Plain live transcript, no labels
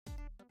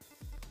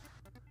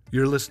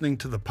You're listening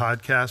to the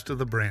podcast of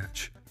The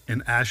Branch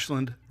in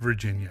Ashland,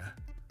 Virginia.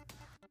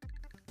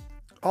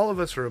 All of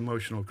us are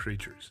emotional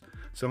creatures.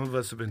 Some of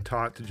us have been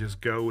taught to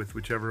just go with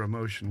whichever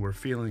emotion we're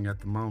feeling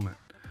at the moment.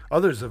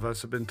 Others of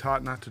us have been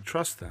taught not to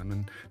trust them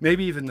and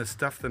maybe even to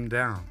stuff them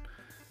down,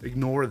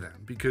 ignore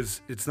them,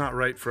 because it's not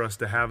right for us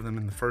to have them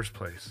in the first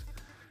place.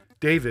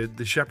 David,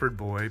 the shepherd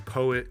boy,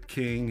 poet,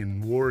 king,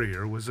 and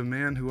warrior, was a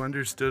man who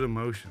understood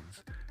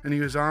emotions, and he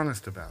was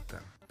honest about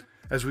them.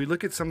 As we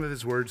look at some of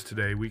his words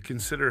today, we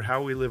consider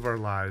how we live our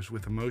lives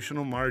with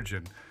emotional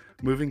margin,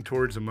 moving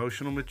towards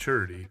emotional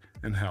maturity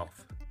and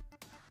health.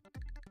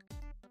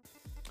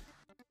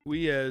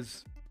 We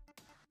as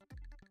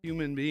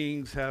human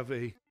beings have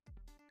a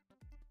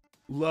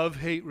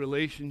love-hate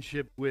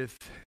relationship with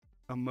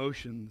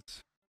emotions.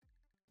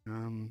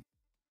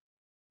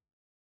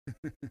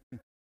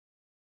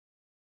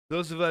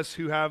 Those of us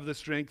who have the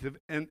strength of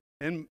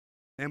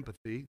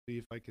empathy, see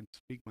if I can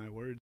speak my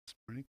words this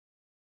morning,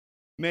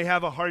 may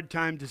have a hard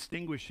time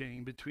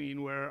distinguishing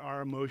between where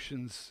our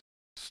emotions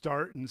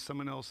start and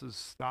someone else's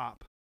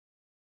stop.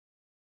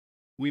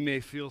 We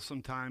may feel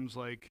sometimes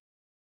like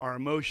our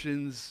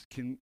emotions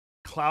can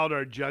cloud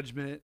our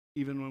judgment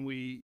even when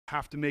we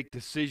have to make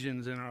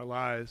decisions in our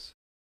lives.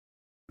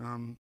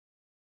 Some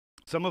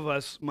of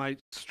us might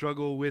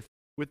struggle with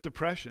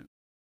depression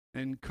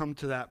and come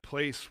to that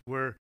place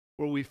where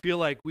we feel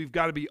like we've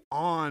got to be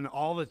on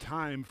all the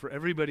time for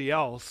everybody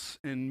else,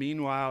 and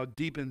meanwhile,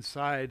 deep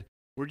inside,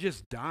 we're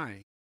just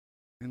dying,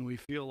 and we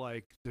feel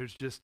like there's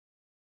just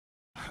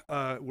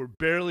we're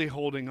barely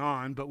holding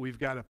on, but we've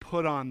got to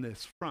put on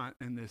this front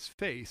and this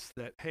face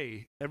that,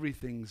 hey,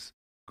 everything's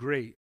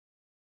great.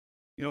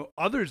 You know,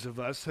 others of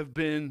us have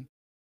been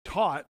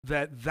taught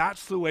that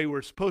that's the way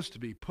we're supposed to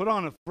be. Put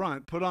on a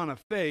front, put on a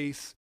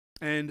face,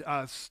 and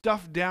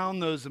stuff down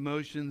those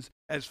emotions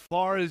as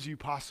far as you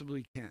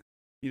possibly can.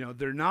 You know,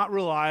 they're not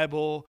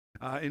reliable.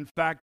 In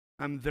fact,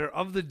 they're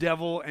of the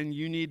devil, and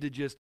you need to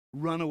just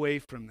run away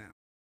from them.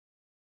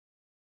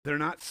 They're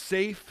not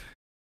safe.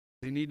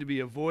 They need to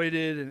be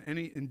avoided,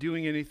 and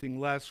doing anything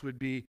less would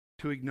be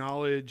to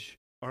acknowledge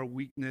our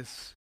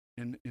weakness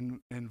and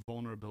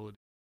vulnerability.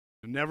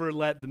 Never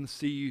let them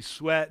see you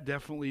sweat.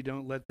 Definitely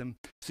don't let them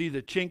see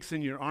the chinks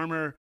in your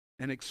armor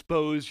and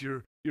expose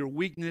your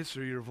weakness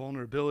or your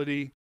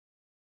vulnerability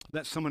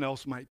that someone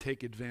else might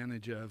take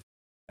advantage of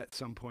at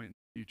some point in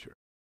the future.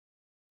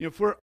 You know, if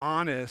we're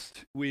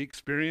honest, we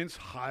experience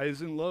highs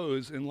and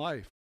lows in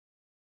life.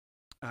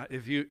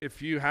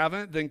 If you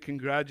haven't, then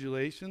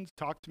congratulations.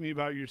 Talk to me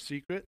about your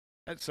secret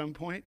at some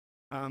point.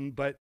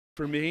 But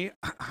for me,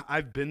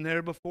 I've been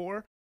there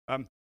before.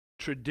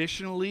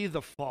 Traditionally,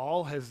 the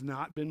fall has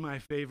not been my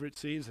favorite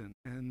season.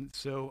 And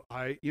so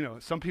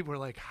some people are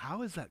like,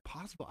 how is that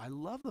possible? I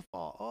love the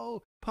fall.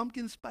 Oh,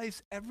 pumpkin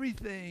spice,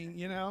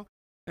 everything, And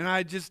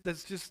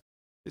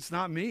it's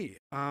not me.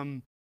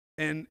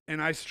 And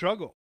I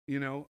struggle,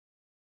 if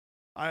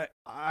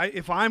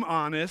I'm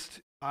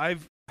honest,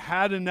 I've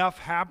had enough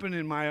happen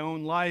in my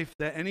own life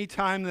that any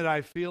time that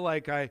I feel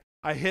like I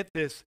hit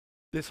this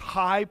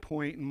high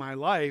point in my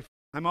life,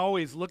 I'm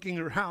always looking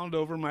around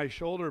over my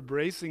shoulder,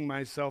 bracing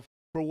myself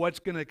for what's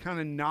going to kind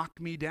of knock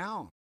me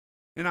down.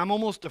 And I'm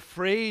almost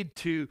afraid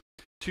to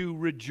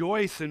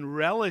rejoice and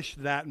relish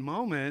that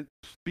moment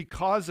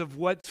because of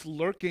what's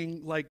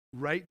lurking like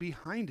right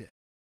behind it.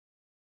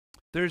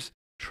 There's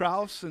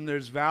troughs and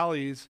there's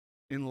valleys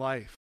in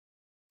life.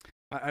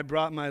 I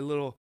brought my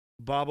little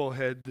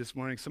bobblehead this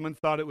morning. Someone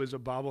thought it was a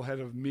bobblehead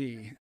of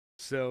me.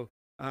 So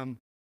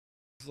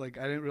it's like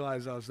I didn't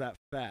realize I was that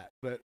fat,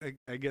 but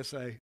I guess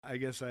I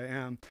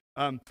am.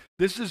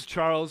 This is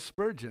Charles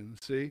Spurgeon.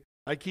 See,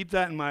 I keep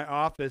that in my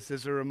office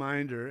as a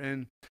reminder.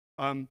 And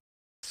I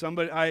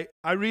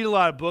read a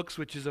lot of books,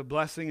 which is a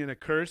blessing and a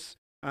curse.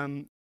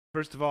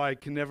 First of all, I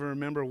can never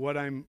remember what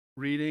I'm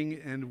reading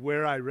and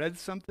where I read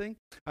something.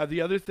 The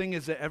other thing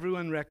is that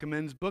everyone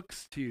recommends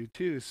books to you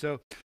too.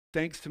 So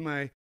thanks to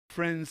my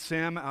friend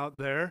Sam out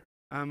there,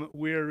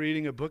 we are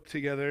reading a book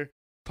together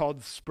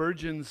called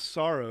Spurgeon's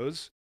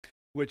Sorrows,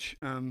 which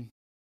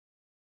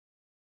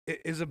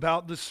is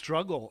about the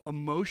struggle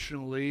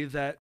emotionally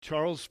that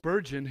Charles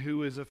Spurgeon,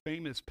 who is a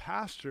famous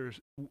pastor,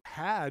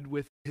 had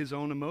with his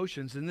own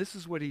emotions. And this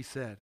is what he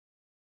said.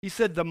 He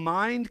said, "The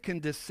mind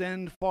can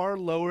descend far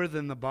lower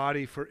than the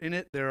body, for in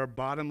it there are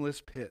bottomless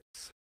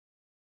pits.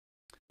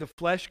 The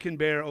flesh can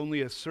bear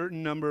only a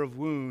certain number of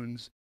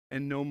wounds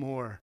and no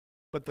more.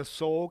 But the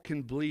soul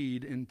can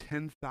bleed in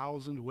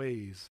 10,000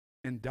 ways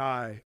and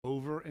die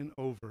over and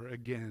over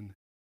again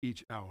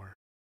each hour."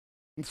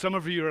 And some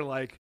of you are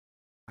like,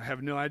 I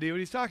have no idea what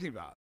he's talking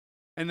about.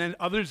 And then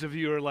others of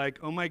you are like,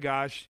 oh my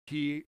gosh,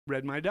 he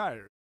read my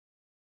diary.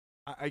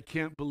 I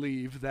can't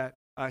believe that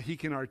he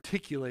can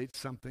articulate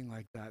something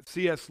like that.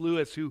 C.S.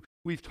 Lewis, who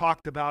we've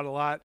talked about a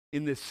lot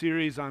in this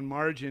series on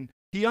margin,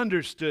 he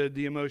understood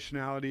the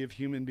emotionality of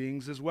human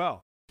beings as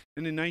well.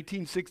 And in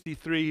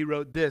 1963, he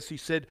wrote this. He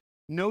said,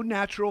 "No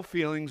natural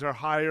feelings are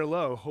high or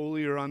low,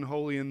 holy or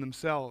unholy in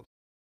themselves.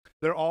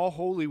 They're all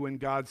holy when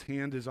God's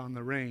hand is on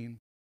the rein.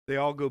 They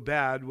all go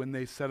bad when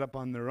they set up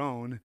on their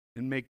own,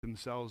 and make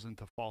themselves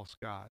into false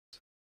gods.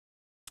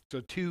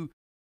 So two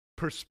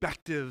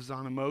perspectives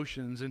on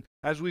emotions. And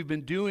as we've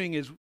been doing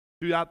is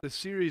throughout the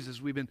series,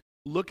 as we've been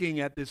looking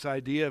at this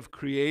idea of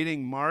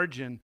creating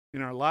margin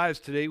in our lives,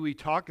 today we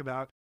talk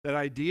about that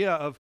idea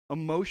of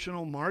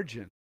emotional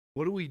margin.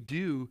 What do we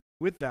do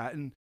with that?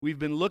 And we've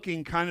been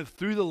looking kind of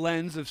through the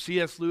lens of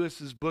C.S.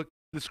 Lewis's book,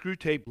 The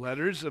Screwtape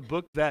Letters, a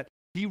book that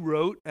he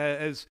wrote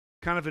as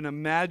kind of an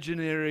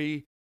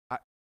imaginary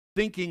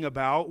thinking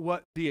about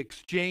what the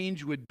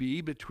exchange would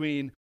be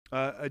between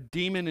a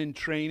demon in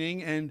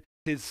training and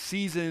his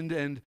seasoned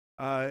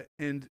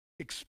and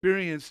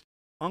experienced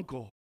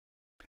uncle.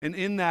 And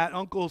in that,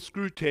 Uncle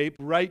Screwtape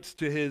writes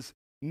to his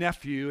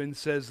nephew and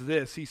says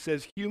this. He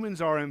says,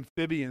 "Humans are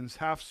amphibians,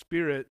 half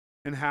spirit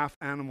and half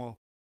animal.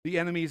 The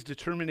enemy's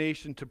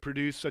determination to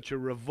produce such a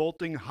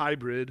revolting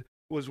hybrid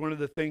was one of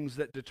the things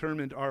that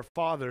determined our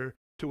father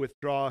to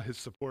withdraw his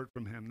support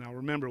from him." Now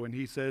remember, when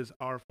he says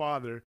our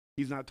father,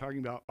 he's not talking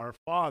about our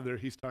father,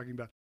 he's talking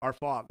about our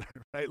father,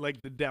 right?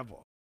 Like the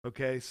devil,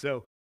 okay?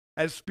 So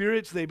as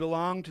spirits, they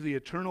belong to the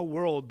eternal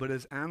world, but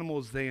as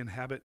animals, they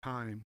inhabit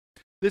time.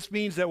 This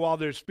means that while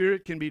their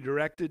spirit can be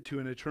directed to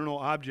an eternal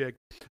object,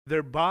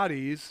 their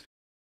bodies,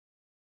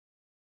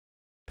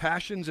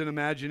 passions, and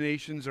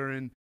imaginations are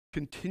in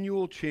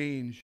continual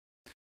change.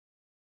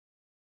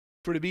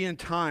 For to be in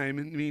time,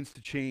 it means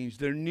to change.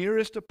 Their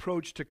nearest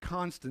approach to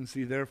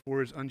constancy,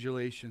 therefore, is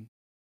undulation.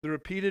 The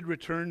repeated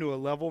return to a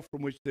level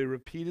from which they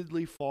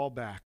repeatedly fall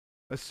back,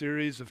 a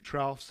series of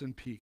troughs and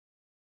peaks.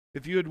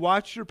 If you had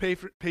watched your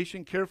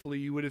patient carefully,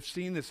 you would have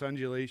seen this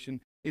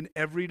undulation in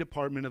every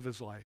department of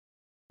his life.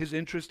 His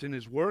interest in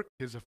his work,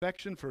 his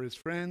affection for his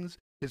friends,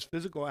 his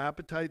physical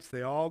appetites,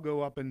 they all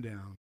go up and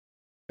down.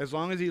 As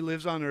long as he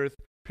lives on earth,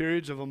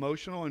 periods of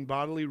emotional and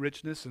bodily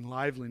richness and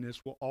liveliness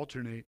will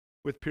alternate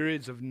with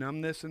periods of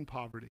numbness and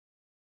poverty.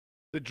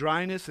 The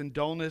dryness and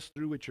dullness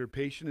through which your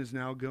patient is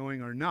now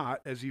going are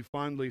not, as you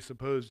fondly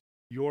suppose,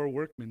 your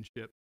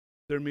workmanship.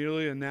 They're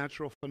merely a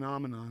natural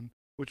phenomenon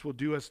which will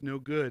do us no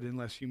good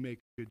unless you make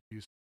good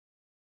use.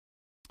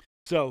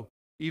 So,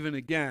 even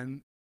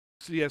again,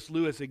 C.S.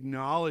 Lewis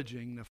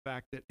acknowledging the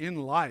fact that in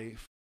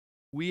life,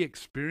 we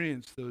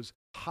experience those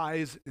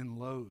highs and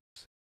lows,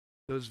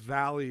 those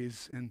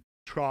valleys and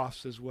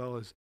troughs as well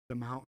as the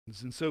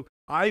mountains. And so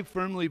I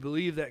firmly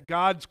believe that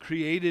God's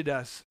created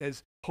us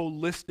as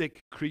holistic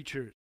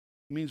creatures.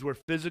 It means we're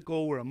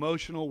physical, we're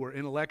emotional, we're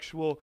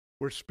intellectual,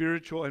 we're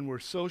spiritual, and we're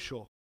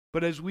social.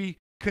 But as we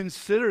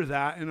consider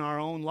that in our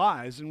own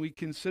lives and we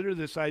consider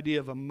this idea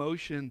of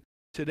emotion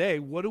today,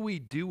 what do we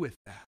do with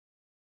that?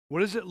 What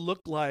does it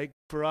look like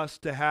for us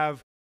to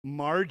have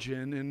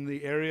margin in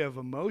the area of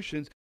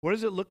emotions? What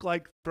does it look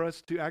like for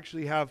us to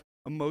actually have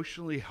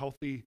emotionally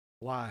healthy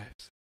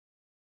lives?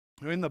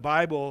 In the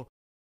Bible,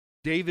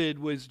 David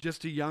was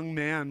just a young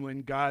man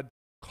when God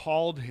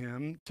called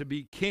him to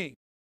be king.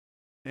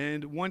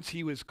 And once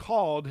he was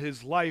called,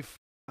 his life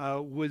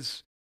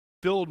was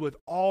filled with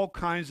all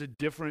kinds of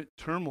different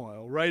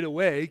turmoil. Right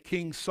away,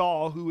 King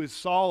Saul, who was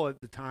Saul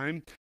at the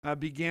time,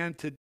 began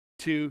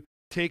to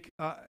take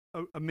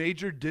a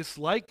major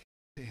dislike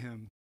to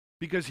him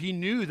because he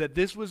knew that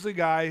this was the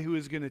guy who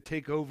was going to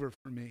take over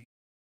for me.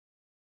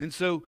 And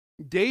so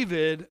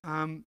David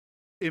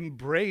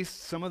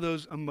embraced some of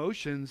those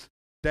emotions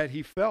that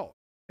he felt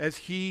as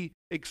he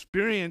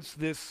experienced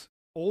this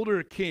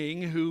older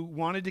king who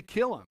wanted to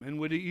kill him and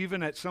would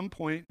even at some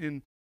point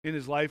in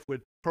his life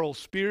would hurl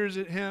spears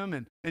at him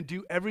and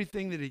do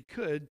everything that he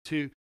could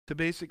to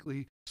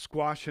basically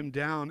squash him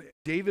down.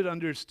 David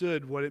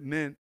understood what it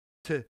meant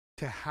to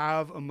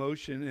have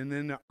emotion and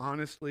then to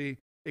honestly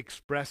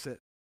express it.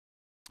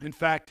 In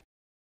fact,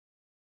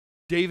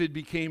 David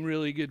became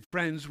really good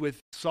friends with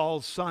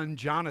Saul's son,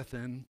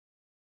 Jonathan.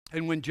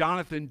 And when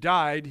Jonathan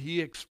died,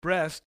 he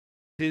expressed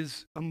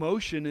his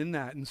emotion in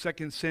that. In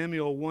 2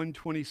 Samuel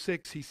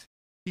 1:26,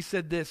 he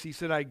said this. He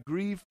said, "I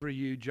grieve for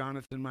you,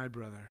 Jonathan, my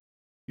brother.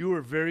 You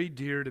were very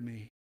dear to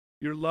me.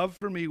 Your love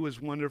for me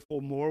was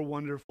wonderful, more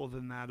wonderful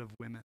than that of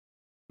women."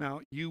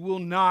 Now, you will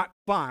not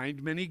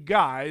find many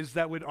guys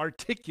that would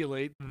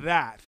articulate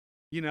that.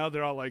 You know,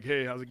 they're all like,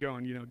 "Hey, how's it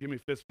going? You know, give me a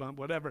fist bump,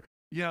 whatever."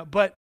 Yeah,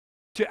 but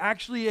to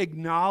actually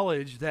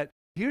acknowledge that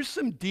here's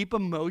some deep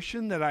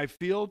emotion that I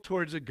feel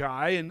towards a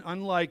guy, and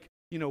unlike,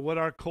 you know, what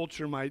our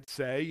culture might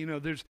say, you know,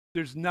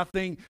 there's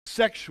nothing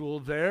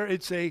sexual there.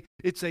 It's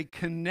a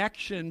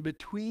connection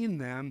between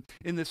them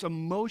in this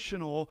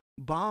emotional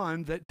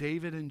bond that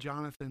David and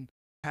Jonathan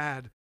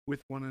had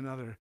with one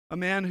another. A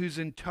man who's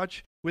in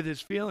touch with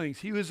his feelings.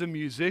 He was a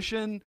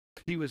musician,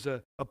 he was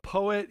a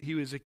poet, he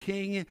was a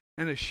king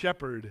and a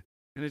shepherd.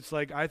 And it's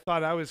like, I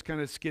thought I was kind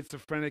of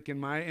schizophrenic in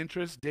my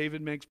interests.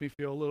 David makes me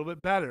feel a little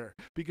bit better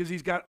because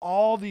he's got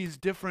all these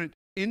different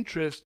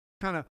interests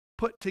kind of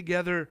put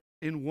together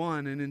in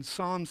one. And in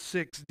Psalm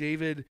 6,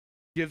 David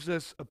gives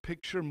us a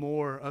picture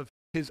more of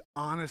his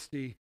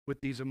honesty with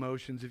these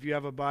emotions. If you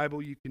have a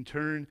Bible, you can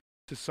turn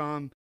to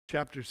Psalm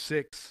chapter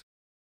 6.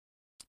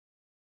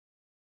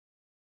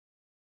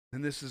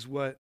 And this is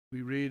what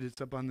we read.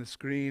 It's up on the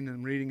screen.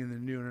 I'm reading in the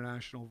New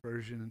International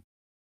Version.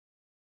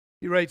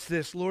 He writes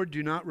this, Lord,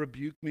 do not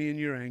rebuke me in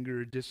your anger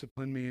or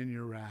discipline me in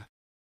your wrath.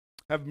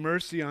 Have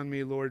mercy on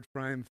me, Lord,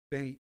 for I am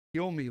faint.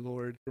 Heal me,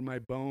 Lord, for my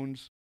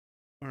bones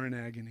are in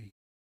agony.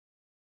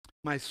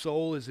 My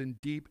soul is in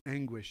deep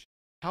anguish.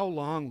 How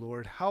long,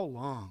 Lord? How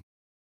long?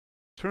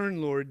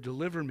 Turn, Lord,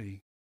 deliver me.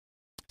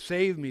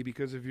 Save me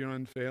because of your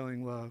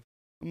unfailing love.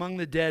 Among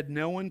the dead,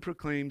 no one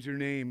proclaims your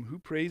name. Who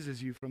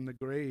praises you from the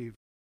grave?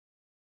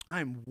 I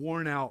am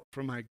worn out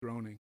from my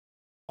groaning.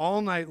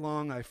 All night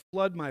long I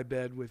flood my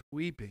bed with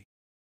weeping,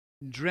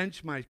 and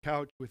drench my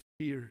couch with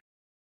tears.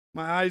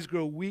 My eyes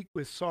grow weak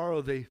with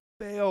sorrow. They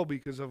fail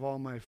because of all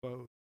my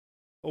foes.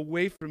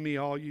 Away from me,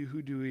 all you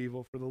who do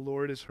evil, for the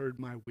Lord has heard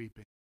my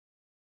weeping.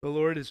 The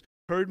Lord has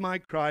heard my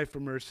cry for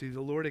mercy.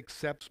 The Lord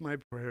accepts my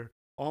prayer.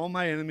 All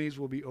my enemies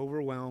will be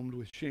overwhelmed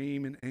with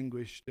shame and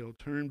anguish. They'll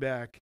turn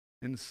back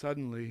and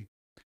suddenly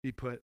be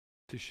put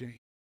to shame.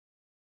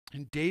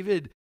 And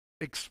David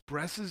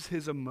expresses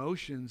his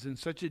emotions in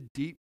such a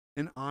deep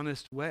and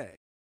honest way.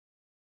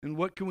 And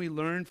what can we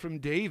learn from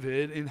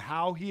David in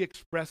how he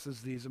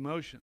expresses these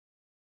emotions?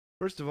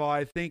 First of all,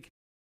 I think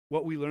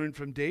what we learn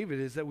from David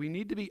is that we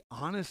need to be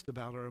honest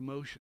about our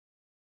emotions.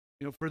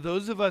 You know, for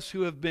those of us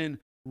who have been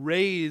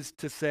raised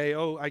to say,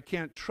 oh, I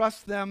can't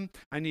trust them,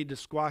 I need to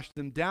squash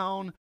them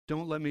down,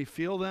 don't let me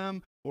feel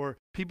them, or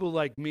people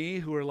like me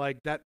who are like,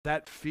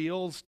 that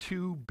feels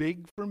too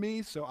big for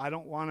me, so I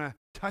don't want to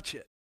touch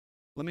it.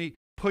 Let me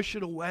push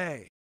it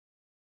away.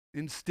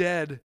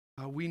 Instead,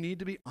 we need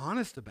to be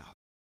honest about it.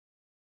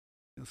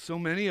 You know, so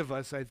many of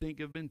us, I think,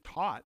 have been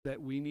taught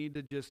that we need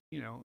to just,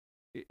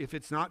 if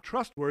it's not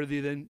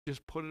trustworthy, then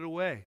just put it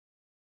away.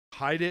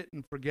 Hide it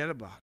and forget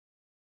about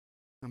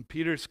it.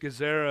 Peter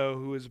Scazzaro,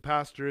 who is a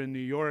pastor in New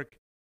York,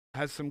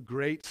 has some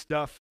great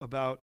stuff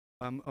about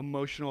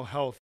emotional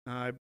health.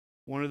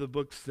 One of the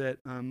books that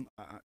I'm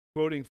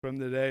quoting from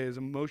today is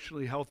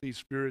Emotionally Healthy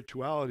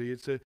Spirituality.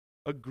 It's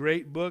a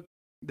great book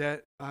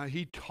that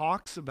he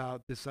talks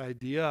about this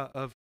idea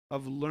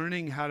of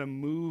learning how to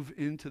move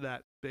into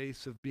that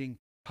space of being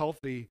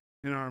healthy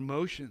in our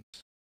emotions.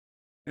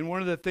 And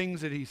one of the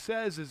things that he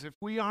says is if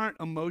we aren't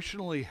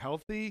emotionally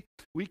healthy,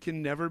 we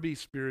can never be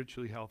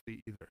spiritually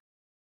healthy either.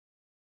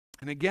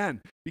 And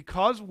again,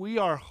 because we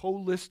are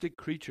holistic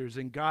creatures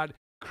and God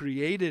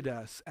created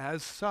us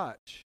as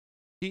such,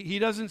 he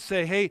doesn't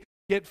say, hey,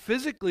 get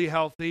physically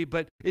healthy,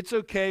 but it's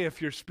okay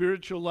if your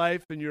spiritual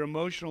life and your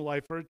emotional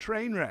life are a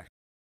train wreck.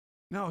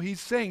 No, he's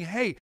saying,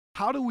 hey,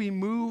 how do we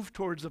move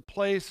towards a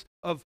place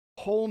of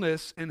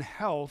wholeness and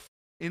health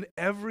in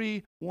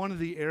every one of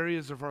the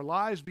areas of our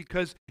lives?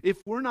 Because if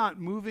we're not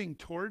moving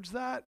towards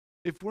that,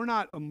 if we're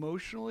not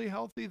emotionally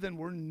healthy, then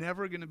we're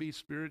never going to be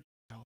spiritually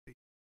healthy.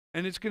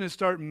 And it's going to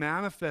start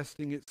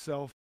manifesting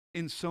itself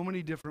in so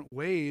many different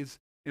ways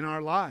in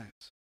our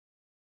lives.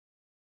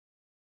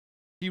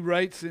 He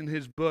writes in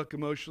his book,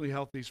 Emotionally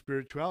Healthy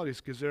Spirituality,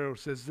 Scazzaro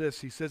says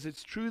this. He says,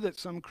 it's true that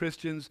some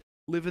Christians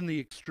live in the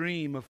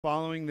extreme of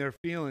following their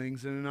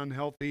feelings in an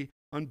unhealthy,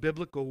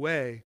 unbiblical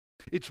way.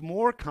 It's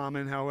more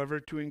common, however,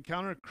 to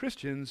encounter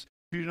Christians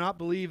who do not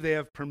believe they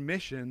have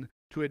permission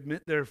to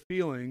admit their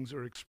feelings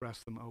or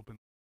express them openly.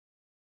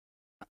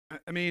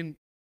 I mean,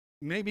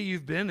 maybe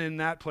you've been in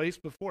that place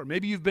before.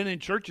 Maybe you've been in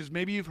churches.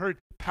 Maybe you've heard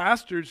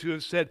pastors who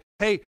have said,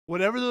 hey,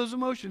 whatever those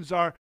emotions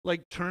are,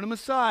 like turn them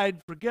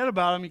aside, forget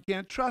about them, you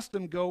can't trust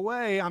them, go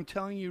away. I'm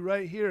telling you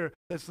right here,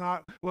 that's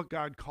not what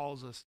God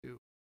calls us to.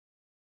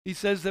 He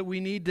says that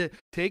we need to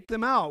take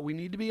them out. We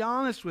need to be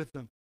honest with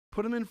them,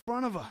 put them in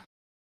front of us.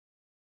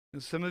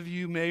 And some of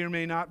you may or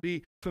may not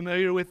be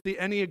familiar with the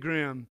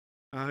Enneagram.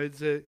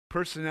 It's a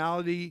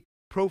personality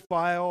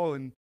profile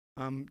and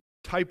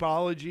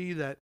typology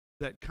that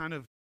kind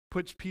of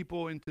puts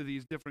people into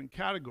these different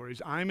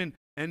categories. I'm an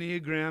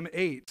Enneagram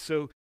 8,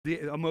 so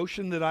the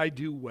emotion that I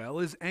do well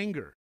is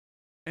anger.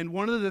 And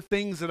one of the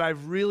things that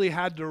I've really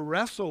had to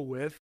wrestle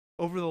with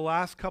over the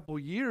last couple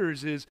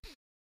years is,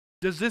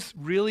 does this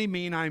really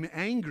mean I'm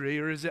angry,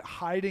 or is it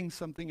hiding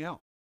something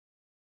else?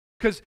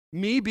 Because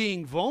me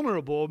being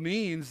vulnerable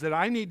means that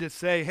I need to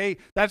say, hey,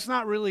 that's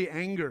not really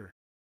anger.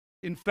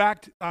 In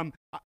fact,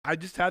 I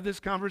just had this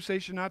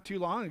conversation not too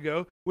long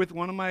ago with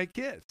one of my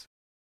kids.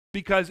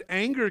 Because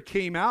anger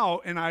came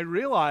out, and I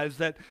realized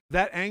that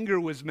anger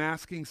was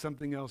masking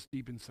something else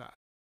deep inside.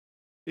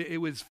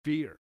 It was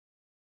fear.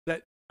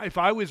 That if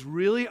I was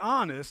really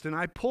honest, and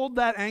I pulled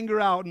that anger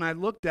out, and I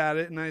looked at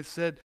it, and I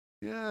said,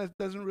 yeah, it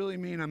doesn't really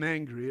mean I'm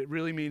angry. It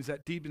really means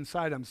that deep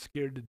inside I'm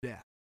scared to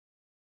death.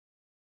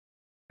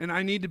 And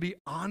I need to be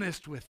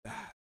honest with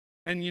that.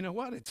 And you know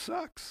what? It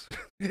sucks.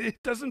 It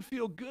doesn't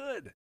feel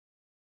good.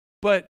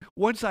 But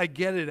once I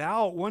get it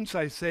out, once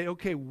I say,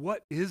 okay,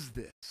 what is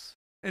this?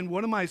 And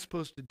what am I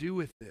supposed to do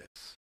with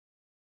this?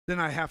 Then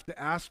I have to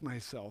ask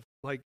myself,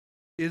 like,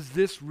 is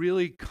this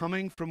really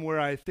coming from where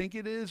I think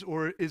it is,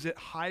 or is it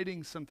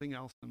hiding something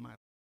else in my life?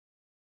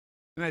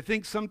 And I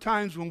think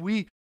sometimes when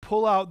we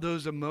pull out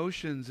those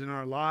emotions in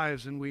our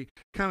lives and we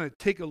kind of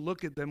take a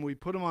look at them, we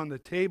put them on the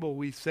table,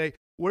 we say,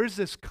 where's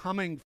this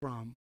coming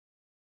from?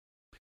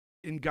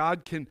 And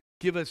God can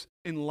give us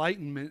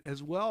enlightenment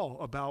as well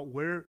about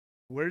where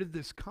where did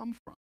this come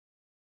from?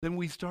 Then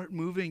we start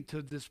moving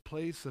to this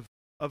place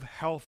of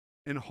health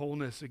and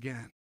wholeness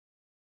again.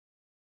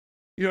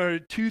 There are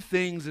two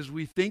things as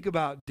we think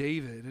about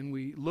David and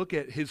we look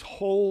at his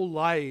whole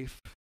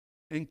life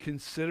and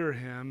consider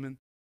him, and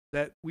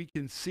that we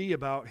can see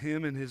about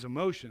him and his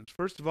emotions.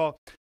 First of all,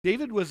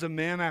 David was a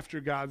man after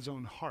God's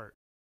own heart,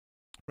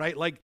 right?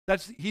 Like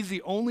he's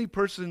the only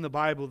person in the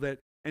Bible that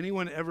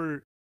anyone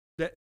ever,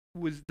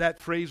 that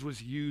phrase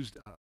was used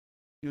of.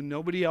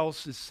 Nobody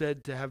else is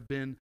said to have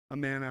been a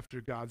man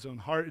after God's own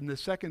heart. And the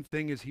second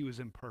thing is he was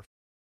imperfect.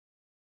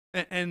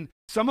 And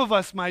some of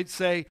us might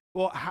say,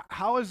 well,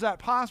 how is that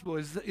possible?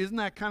 Isn't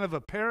that kind of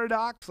a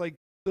paradox? Like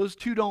those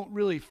two don't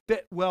really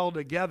fit well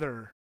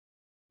together.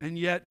 And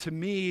yet, to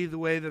me, the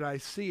way that I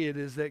see it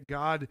is that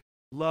God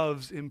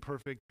loves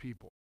imperfect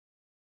people.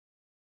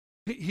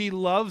 He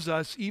loves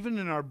us even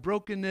in our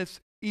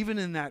brokenness, even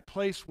in that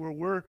place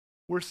where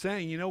we're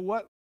saying, you know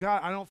what,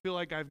 God, I don't feel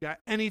like I've got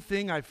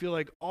anything. I feel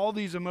like all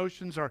these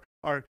emotions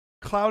are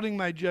clouding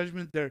my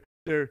judgment.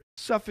 They're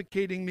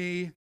suffocating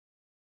me.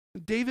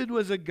 David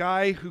was a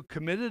guy who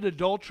committed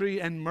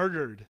adultery and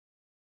murdered.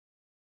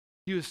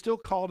 He was still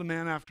called a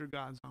man after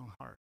God's own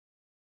heart.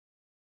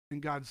 And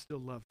God still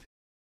loved him.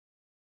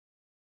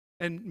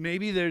 And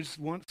maybe there's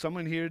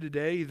someone here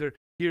today, either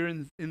here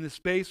in the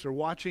space or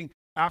watching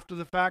after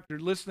the fact or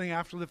listening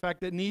after the fact,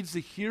 that needs to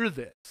hear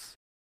this.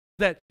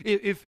 That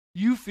if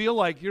you feel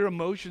like your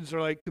emotions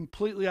are like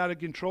completely out of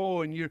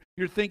control and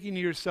you're thinking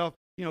to yourself,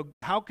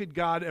 how could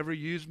God ever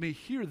use me?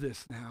 Hear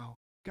this now.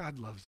 God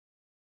loves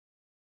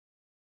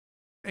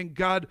you. And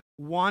God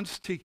wants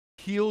to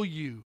heal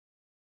you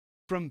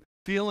from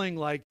feeling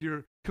like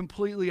you're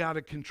completely out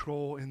of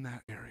control in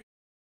that area.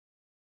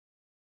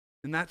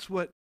 And that's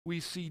what we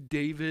see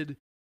David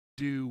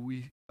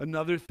do.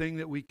 Another thing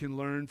that we can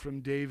learn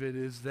from David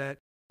is that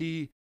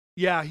he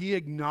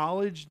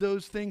acknowledged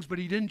those things, but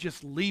he didn't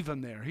just leave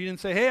them there. He didn't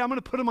say, hey, I'm going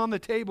to put them on the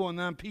table and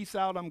then peace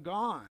out, I'm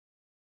gone.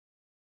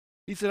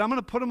 He said, I'm going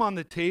to put them on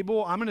the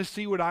table. I'm going to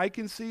see what I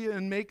can see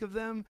and make of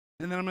them.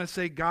 And then I'm going to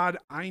say, God,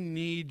 I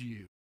need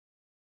you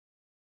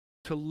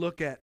to look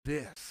at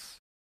this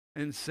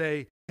and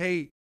say,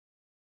 hey,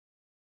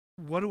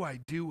 what do I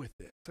do with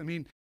this? I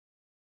mean,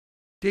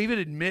 David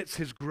admits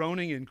his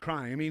groaning and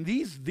crying. I mean,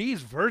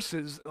 these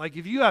verses, like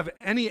if you have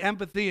any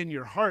empathy in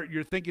your heart,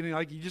 you're thinking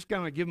like you just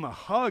gotta give him a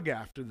hug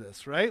after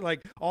this, right?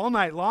 Like all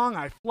night long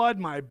I flood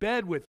my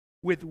bed with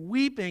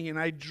weeping, and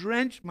I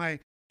drench my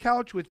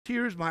couch with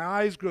tears. My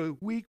eyes grow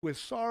weak with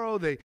sorrow.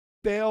 They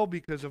fail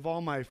because of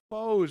all my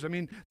foes. I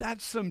mean,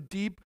 that's some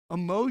deep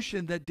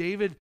emotion that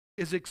David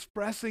is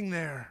expressing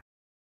there.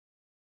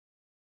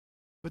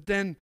 But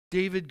then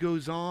David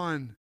goes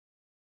on.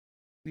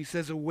 He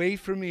says, away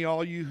from me,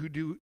 all you who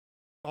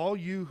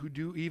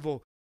do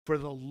evil, for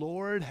the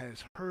Lord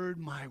has heard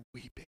my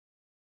weeping.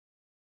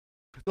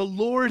 The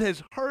Lord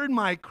has heard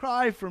my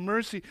cry for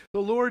mercy.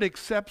 The Lord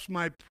accepts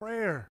my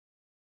prayer.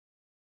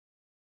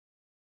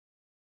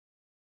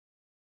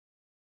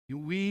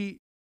 We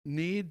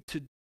need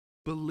to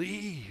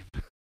believe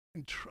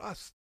and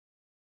trust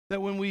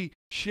that when we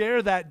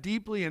share that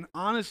deeply and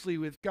honestly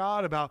with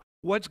God about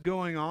what's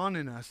going on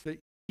in us, that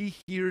He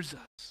hears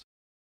us.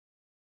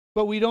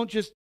 But we don't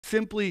just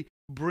simply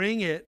bring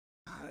it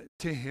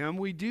to Him.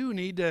 We do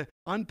need to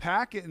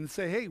unpack it and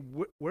say, hey,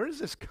 where is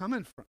this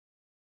coming from?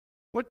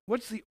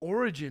 What's the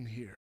origin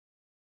here?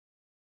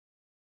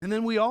 And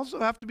then we also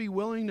have to be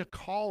willing to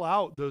call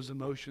out those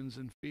emotions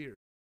and fears.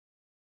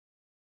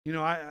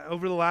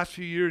 Over the last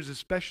few years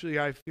especially,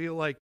 I feel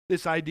like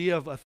this idea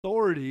of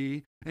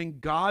authority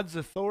and God's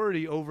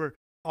authority over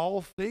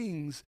all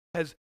things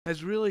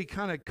has really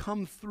kind of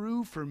come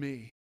through for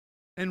me.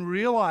 And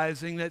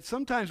realizing that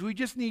sometimes we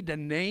just need to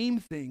name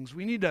things.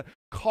 We need to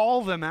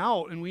call them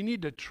out, and we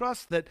need to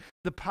trust that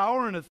the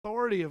power and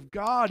authority of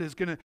God is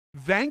going to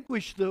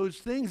vanquish those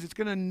things. It's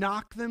going to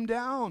knock them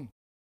down.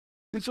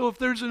 And so if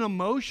there's an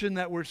emotion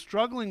that we're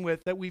struggling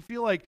with that we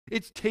feel like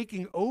it's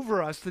taking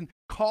over us, then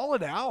call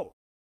it out.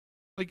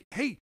 Like,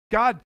 hey,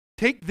 God,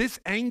 take this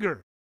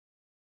anger.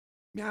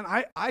 Man,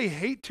 I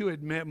hate to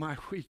admit my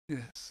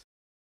weakness.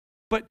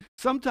 But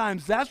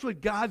sometimes that's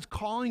what God's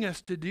calling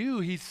us to do.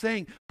 He's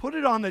saying, put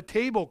it on the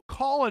table,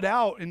 call it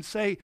out, and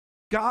say,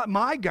 God,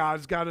 my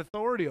God's got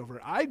authority over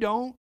it. I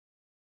don't.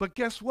 But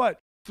guess what?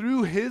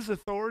 Through His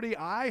authority,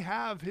 I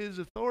have His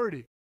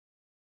authority.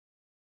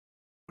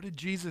 What did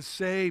Jesus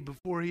say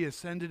before He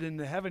ascended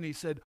into heaven? He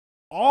said,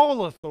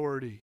 all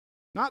authority,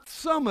 not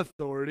some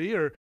authority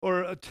or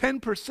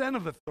 10%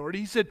 of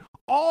authority. He said,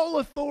 all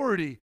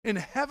authority in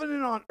heaven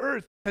and on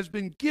earth has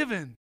been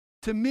given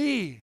to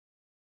me.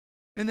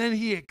 And then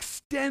He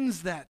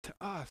extends that to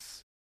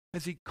us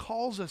as He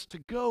calls us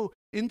to go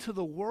into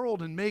the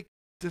world and make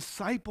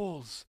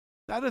disciples.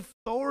 That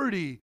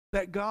authority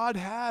that God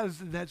has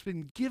that's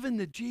been given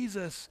to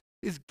Jesus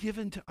is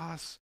given to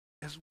us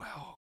as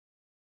well.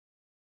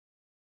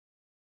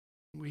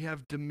 We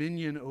have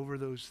dominion over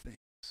those things.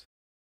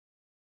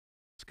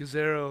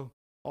 Scazzero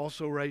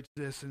also writes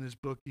this in his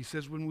book. He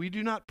says, when we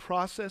do not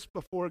process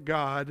before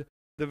God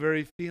the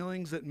very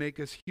feelings that make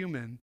us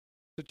human,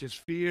 such as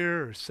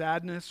fear or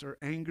sadness or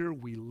anger,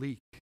 we leak.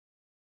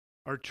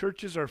 Our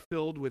churches are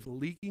filled with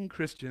leaking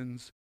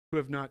Christians who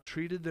have not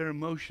treated their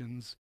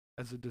emotions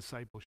as a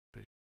discipleship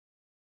issue.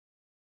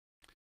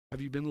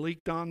 Have you been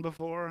leaked on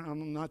before?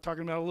 I'm not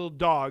talking about a little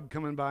dog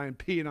coming by and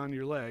peeing on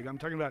your leg. I'm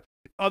talking about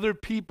other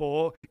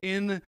people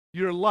in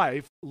your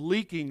life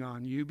leaking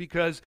on you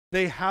because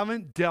they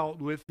haven't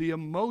dealt with the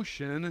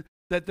emotion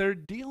that they're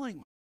dealing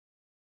with.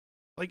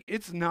 Like,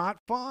 it's not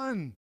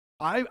fun.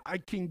 I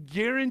can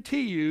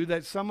guarantee you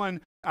that someone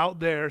out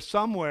there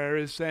somewhere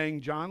is saying,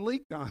 John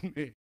leaked on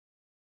me.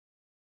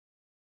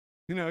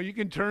 You know, you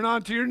can turn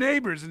on to your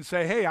neighbors and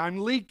say, hey, I'm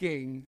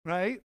leaking,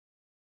 right?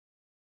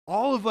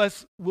 All of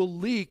us will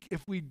leak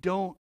if we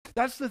don't.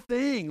 That's the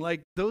thing.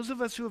 Like, those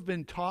of us who have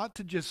been taught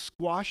to just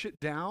squash it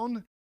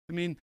down. I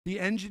mean, the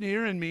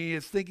engineer in me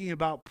is thinking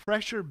about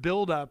pressure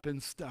buildup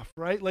and stuff,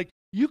 right? Like,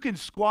 you can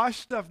squash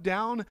stuff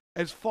down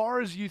as far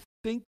as you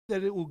think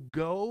that it will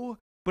go,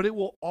 but it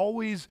will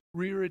always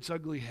rear its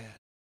ugly head.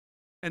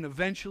 And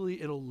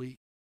eventually it'll leak.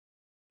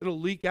 It'll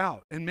leak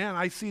out. And man,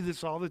 I see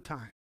this all the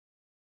time.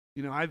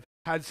 You know, I've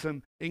had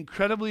some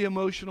incredibly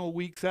emotional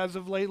weeks as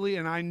of lately,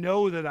 and I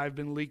know that I've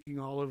been leaking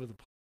all over the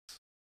place.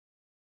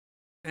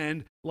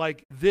 And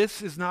like,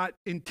 this is not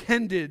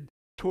intended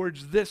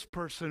towards this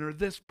person or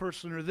this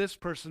person or this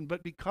person,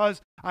 but because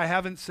I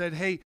haven't said,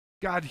 hey,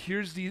 God,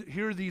 here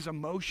are these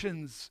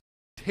emotions.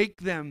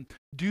 Take them,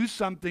 do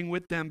something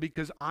with them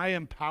because I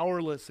am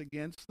powerless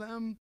against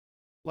them.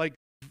 Like,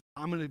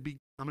 I'm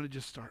gonna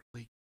just start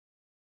leaking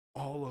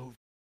all over.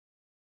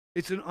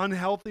 It's an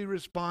unhealthy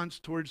response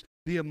towards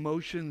the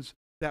emotions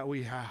that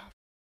we have.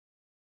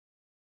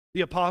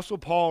 The Apostle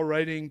Paul,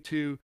 writing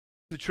to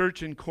the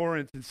church in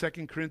Corinth in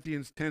 2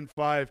 Corinthians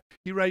 10:5,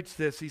 he writes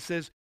this. He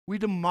says, we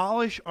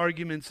demolish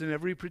arguments and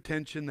every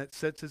pretension that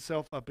sets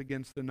itself up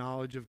against the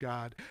knowledge of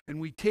God,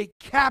 and we take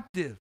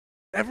captive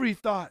every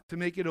thought to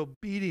make it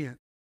obedient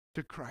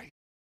to Christ.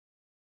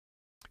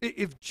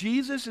 If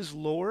Jesus is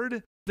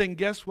Lord, then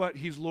guess what?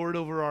 He's Lord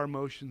over our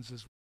emotions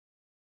as well.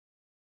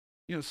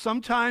 You know,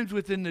 sometimes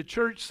within the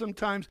church,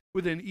 sometimes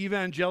within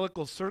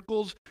evangelical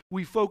circles,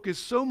 we focus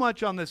so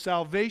much on the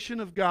salvation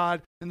of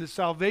God and the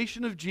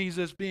salvation of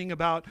Jesus being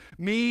about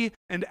me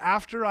and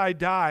after I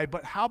die,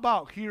 but how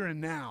about here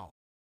and now?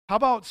 How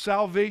about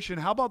salvation?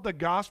 How about the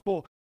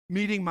gospel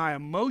meeting my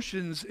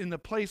emotions in the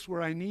place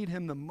where I need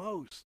him the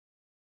most?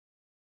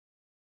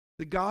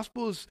 The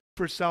gospel is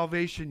for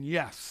salvation,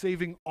 yes,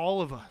 saving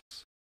all of us,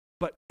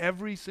 but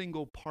every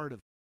single part of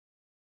it.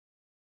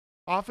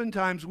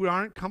 Oftentimes, we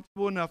aren't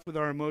comfortable enough with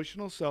our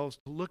emotional selves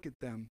to look at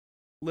them,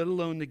 let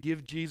alone to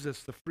give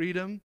Jesus the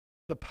freedom,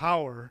 the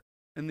power,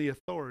 and the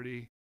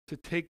authority to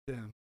take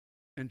them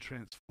and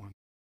transform.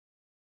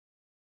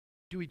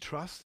 Do we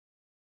trust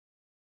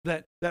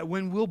that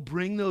when we'll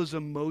bring those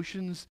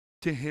emotions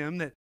to him,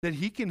 that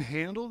he can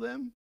handle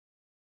them?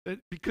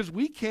 Because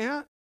we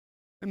can't,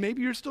 and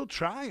maybe you're still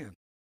trying.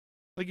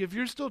 Like, if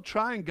you're still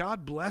trying,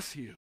 God bless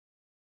you.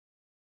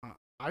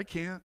 I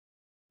can't.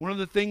 One of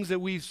the things that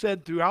we've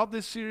said throughout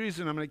this series,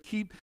 and I'm going to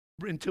keep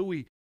until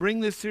we bring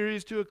this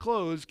series to a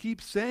close,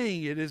 keep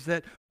saying it, is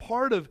that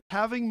part of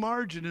having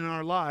margin in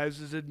our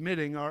lives is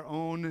admitting our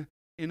own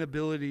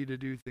inability to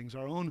do things,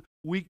 our own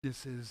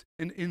weaknesses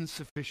and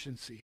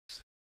insufficiencies,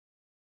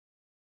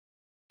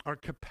 our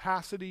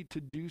capacity to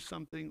do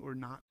something or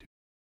not do.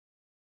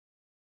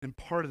 And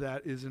part of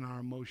that is in our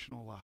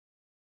emotional life.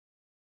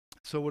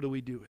 So what do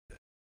we do with it?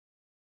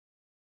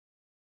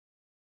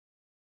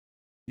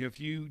 You know, if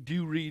you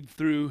do read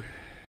through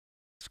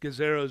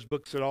Scazzero's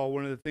books at all,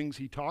 one of the things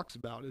he talks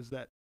about is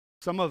that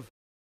some of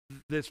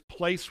this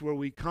place where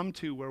we come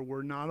to where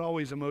we're not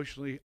always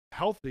emotionally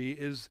healthy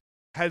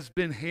has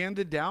been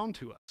handed down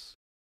to us.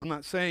 I'm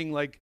not saying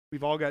like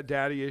we've all got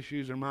daddy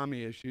issues or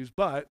mommy issues,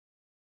 but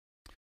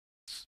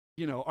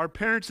you know, our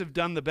parents have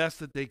done the best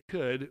that they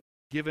could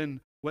given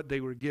what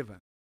they were given.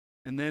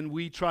 And then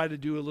we try to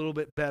do a little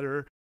bit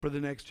better for the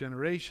next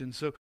generation.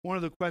 So one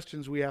of the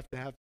questions we have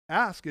to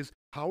ask is,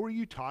 how were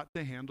you taught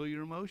to handle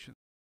your emotions?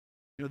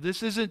 You know,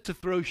 this isn't to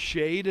throw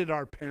shade at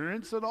our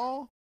parents at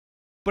all,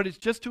 but it's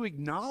just to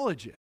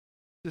acknowledge it.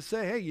 To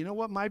say, hey, you know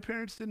what? My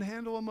parents didn't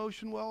handle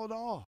emotion well at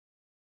all.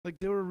 Like,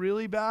 they were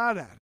really bad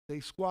at it. They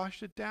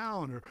squashed it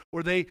down,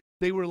 or they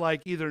were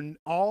like either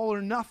all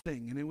or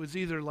nothing, and it was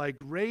either like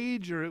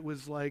rage or it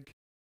was like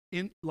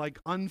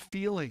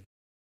unfeeling,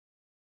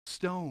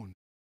 stone.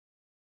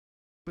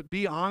 But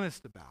be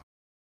honest about it.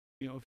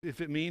 You know, if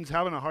it means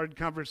having a hard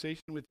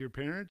conversation with your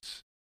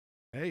parents,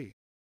 hey,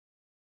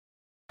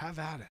 have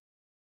at it.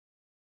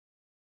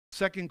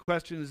 Second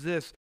question is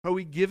this: are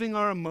we giving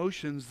our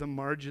emotions the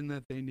margin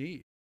that they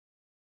need?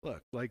 Look,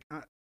 like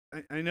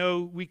I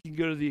know we can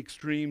go to the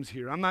extremes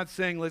here. I'm not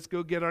saying let's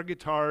go get our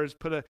guitars,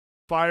 put a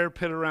fire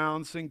pit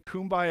around, sing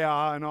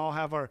Kumbaya, and all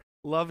have our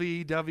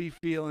lovey-dovey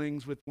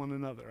feelings with one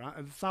another.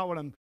 That's not what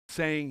I'm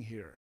saying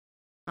here.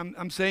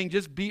 I'm saying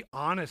just be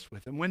honest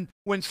with them.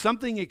 When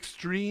something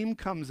extreme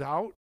comes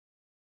out,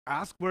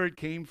 ask where it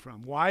came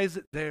from. Why is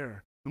it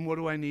there? And what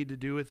do I need to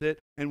do with it?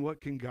 And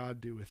what can God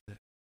do with it?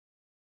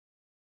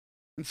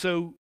 And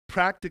so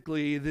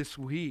practically this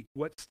week,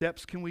 what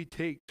steps can we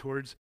take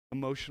towards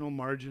emotional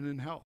margin and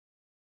health?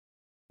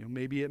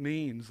 Maybe it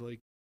means like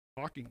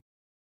talking.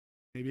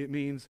 Maybe it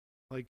means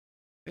like,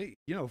 hey,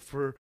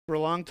 for a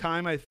long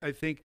time, I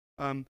think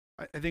I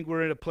think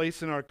we're at a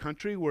place in our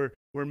country where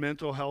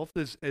mental health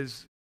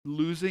is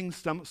losing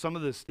some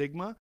of the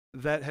stigma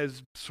that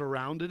has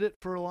surrounded it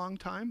for a long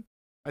time.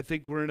 I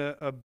think we're in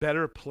a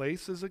better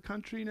place as a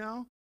country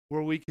now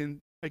where we can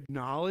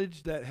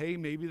acknowledge that, hey,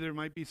 maybe there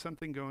might be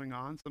something going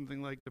on,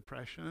 something like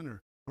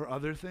depression or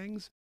other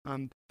things.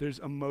 There's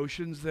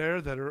emotions there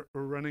that are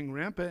running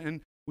rampant,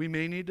 and we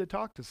may need to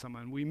talk to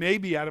someone. We may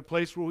be at a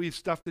place where we've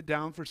stuffed it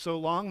down for so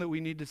long that we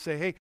need to say,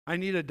 hey, I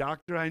need a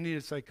doctor, I need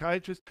a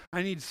psychiatrist,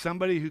 I need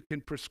somebody who can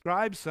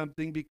prescribe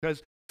something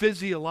because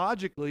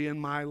physiologically in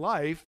my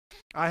life,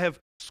 I have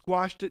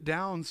squashed it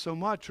down so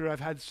much, or I've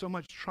had so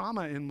much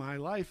trauma in my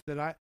life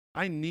that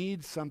I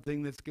need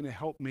something that's going to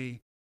help me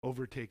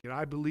overtake it.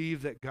 I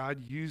believe that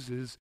God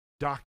uses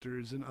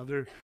doctors and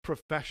other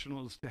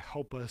professionals to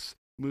help us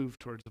move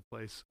towards a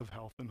place of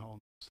health and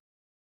wholeness,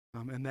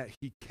 and that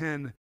he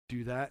can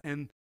do that,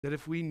 and that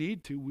if we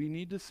need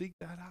to seek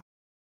that out.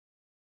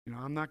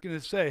 I'm not going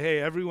to say, hey,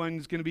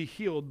 everyone's going to be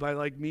healed by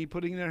like me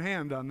putting their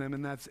hand on them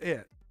and that's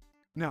it.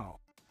 No.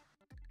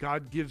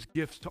 God gives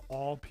gifts to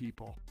all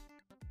people,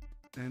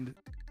 and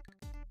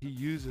he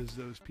uses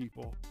those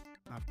people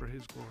for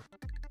his glory.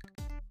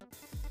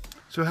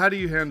 So how do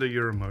you handle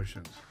your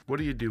emotions? What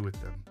do you do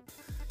with them?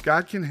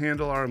 God can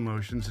handle our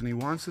emotions, and he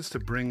wants us to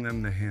bring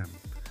them to him.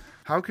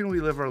 How can we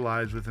live our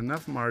lives with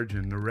enough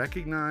margin to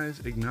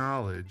recognize,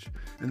 acknowledge,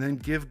 and then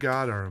give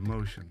God our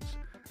emotions,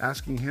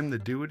 asking him to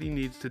do what he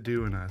needs to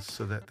do in us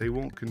so that they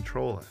won't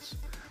control us,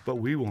 but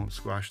we won't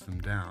squash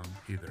them down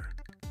either?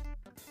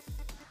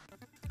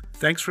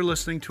 Thanks for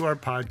listening to our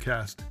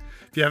podcast.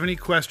 If you have any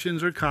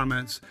questions or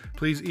comments,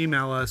 please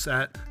email us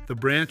at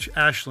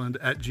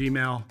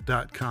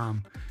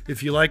thebranchashland@gmail.com.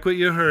 If you like what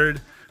you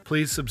heard,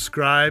 please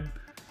subscribe,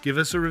 give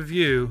us a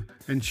review,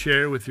 and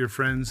share with your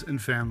friends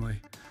and family.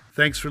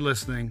 Thanks for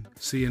listening.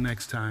 See you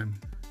next time.